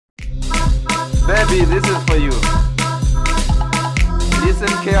Baby, this is for you. Listen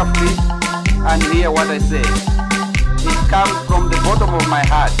carefully and hear what I say. It comes from the bottom of my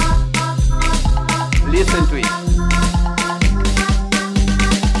heart. Listen to it.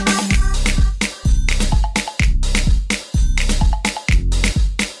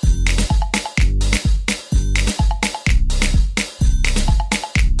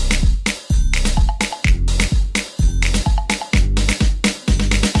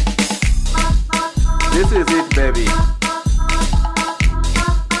 This is it, baby.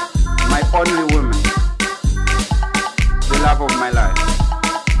 My only woman. The love of my life.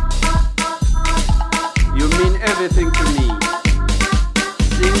 You mean everything to me.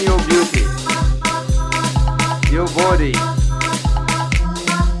 Seeing your beauty, your body,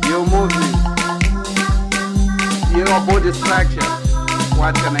 your movement, your body structure.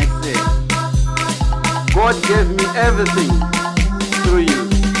 What can I say? God gave me everything through you.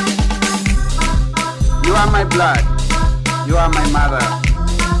 You are my blood. You are my mother.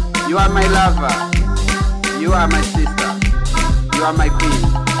 You are my lover. You are my sister. You are my queen.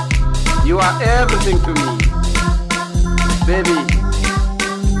 You are everything to me. Baby,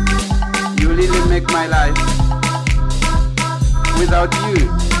 you really make my life. Without you,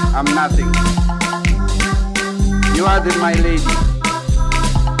 I'm nothing. You are my lady.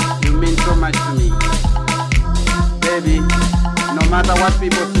 You mean so much to me. Baby, no matter what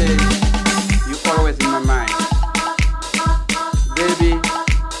people say, you're always in my mind. Baby,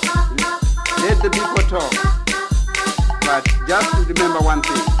 let the people talk. But just remember one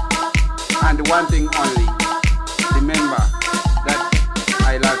thing, and one thing only. Remember that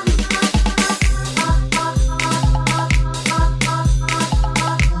I love you.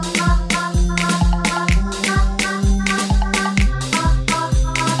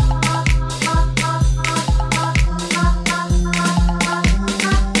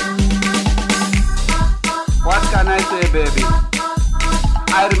 What can I say, baby?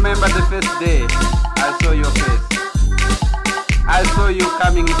 I remember the first day I saw your face. I saw you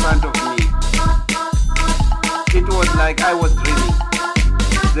coming in front of me. It was like I was dreaming.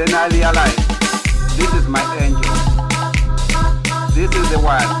 Then I realized, this is my angel. This is the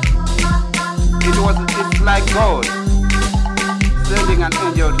one. It's like God sending an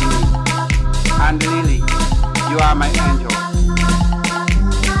angel to me. And really, you are my angel.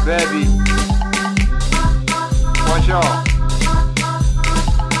 Baby, for sure,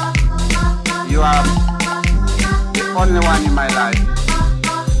 you are the only one in my life.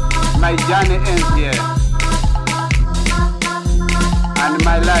 My journey ends here. And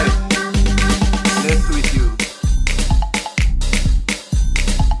my life rests with you.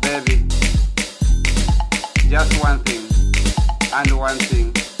 Baby, just one thing, and one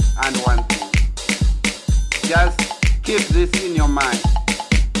thing, and one thing. Just keep this in your mind.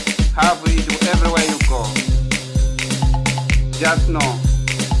 Have it everywhere you go. Just know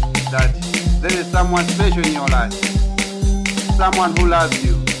that there is someone special in your life. Someone who loves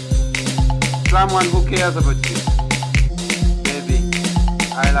you. Someone who cares about you. Baby,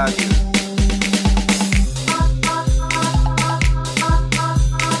 I love you.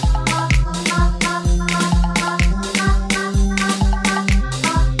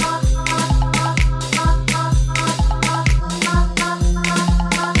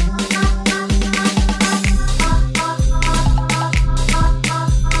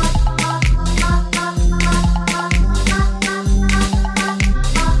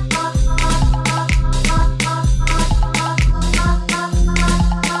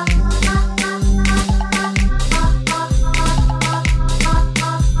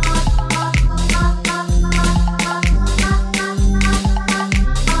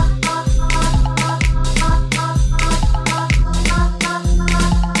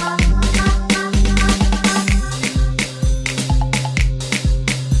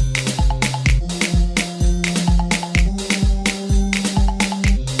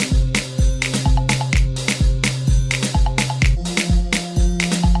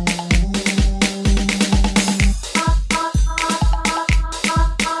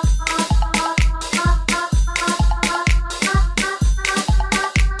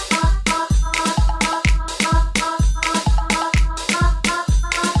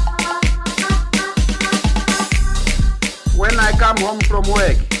 When I come home from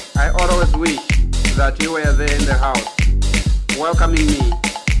work, I always wish that you were there in the house, welcoming me,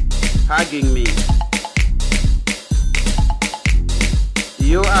 hugging me.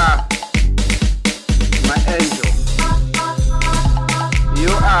 You are my angel.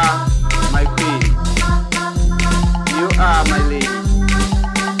 You are my queen. You are my lady.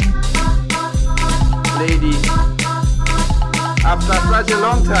 Lady, after such a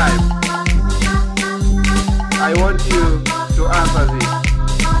long time, I want you to answer this,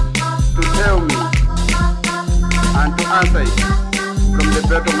 to tell me, and to answer it from the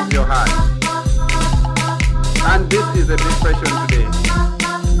bottom of your heart. And this is a big question today.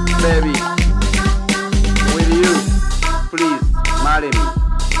 Baby, will you please marry me?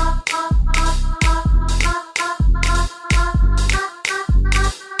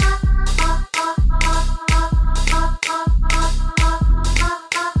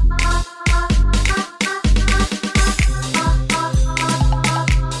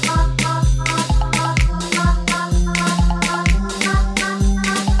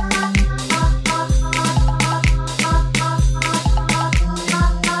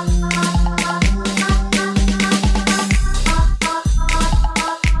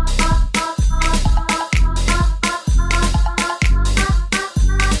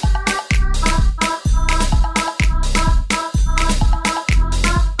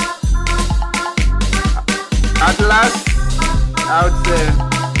 At last, I would say,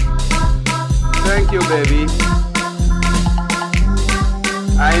 thank you, baby.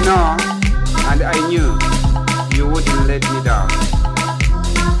 I know and I knew you wouldn't let me down.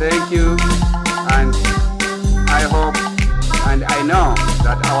 Thank you, and I hope and I know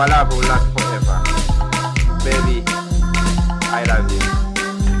that our love will last forever. Baby, I love you.